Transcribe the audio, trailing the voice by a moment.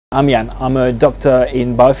I'm Yann. I'm a doctor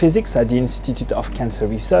in biophysics at the Institute of Cancer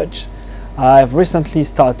Research. I've recently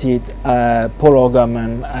started a Paul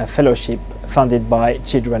fellowship funded by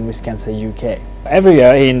Children with Cancer UK. Every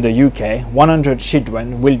year in the UK, 100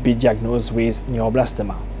 children will be diagnosed with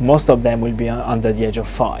neuroblastoma. Most of them will be under the age of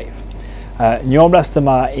 5.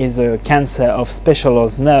 Neuroblastoma is a cancer of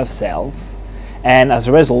specialized nerve cells, and as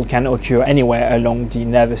a result can occur anywhere along the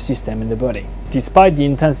nervous system in the body. Despite the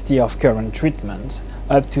intensity of current treatment,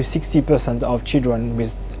 up to 60% of children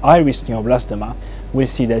with high-risk neuroblastoma will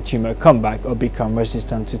see their tumor come back or become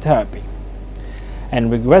resistant to therapy.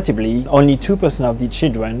 And regrettably, only 2% of the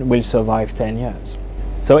children will survive 10 years.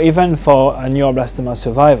 So even for a neuroblastoma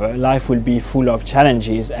survivor, life will be full of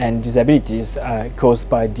challenges and disabilities caused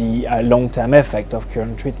by the long-term effect of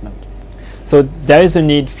current treatment. So there is a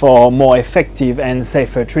need for more effective and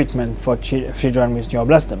safer treatment for children with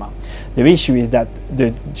neuroblastoma. The issue is that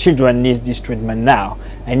the children need this treatment now,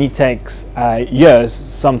 and it takes years,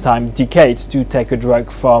 sometimes decades, to take a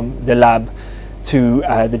drug from the lab to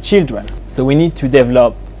the children. So we need to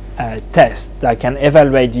develop tests that can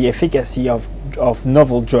evaluate the efficacy of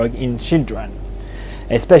novel drug in children,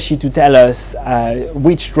 especially to tell us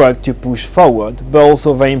which drug to push forward, but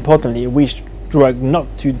also very importantly which drug not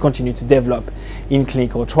to continue to develop in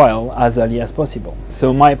clinical trial as early as possible.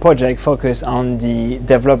 So my project focuses on the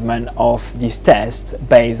development of this test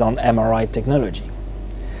based on MRI technology.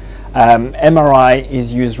 MRI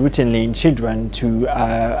is used routinely in children to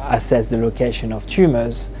assess the location of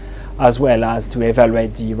tumors, as well as to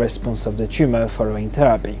evaluate the response of the tumor following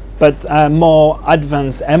therapy. But more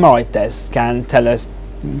advanced MRI tests can tell us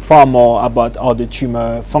far more about how the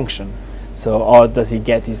tumor functions. So how does it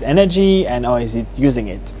get its energy and how is it using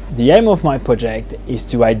it? The aim of my project is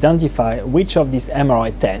to identify which of these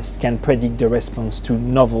MRI tests can predict the response to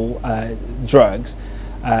novel drugs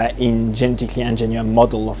in genetically engineered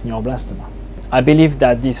model of neuroblastoma. I believe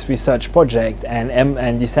that this research project and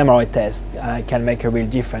this MRI test can make a real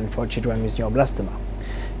difference for children with neuroblastoma,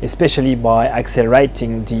 especially by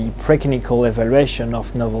accelerating the preclinical evaluation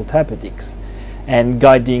of novel therapeutics and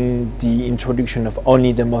guiding the introduction of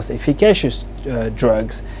only the most efficacious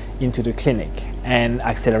drugs into the clinic and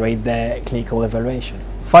accelerate their clinical evaluation.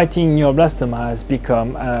 Fighting neuroblastoma has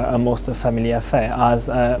become almost a family affair, as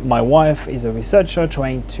my wife is a researcher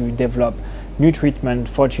trying to develop new treatment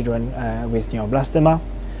for children with neuroblastoma.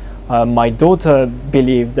 My daughter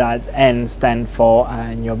believes that N stands for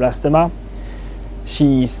neuroblastoma.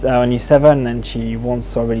 She's only 7 and she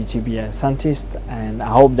wants already to be a scientist, and I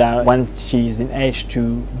hope that when she's in age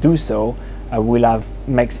to do so, we'll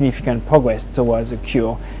make significant progress towards a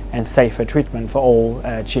cure and safer treatment for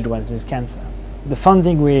all children with cancer. The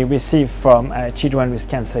funding we receive from Children with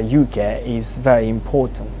Cancer UK is very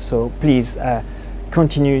important, so please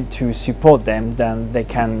continue to support them, then they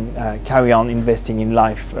can carry on investing in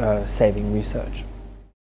life-saving research.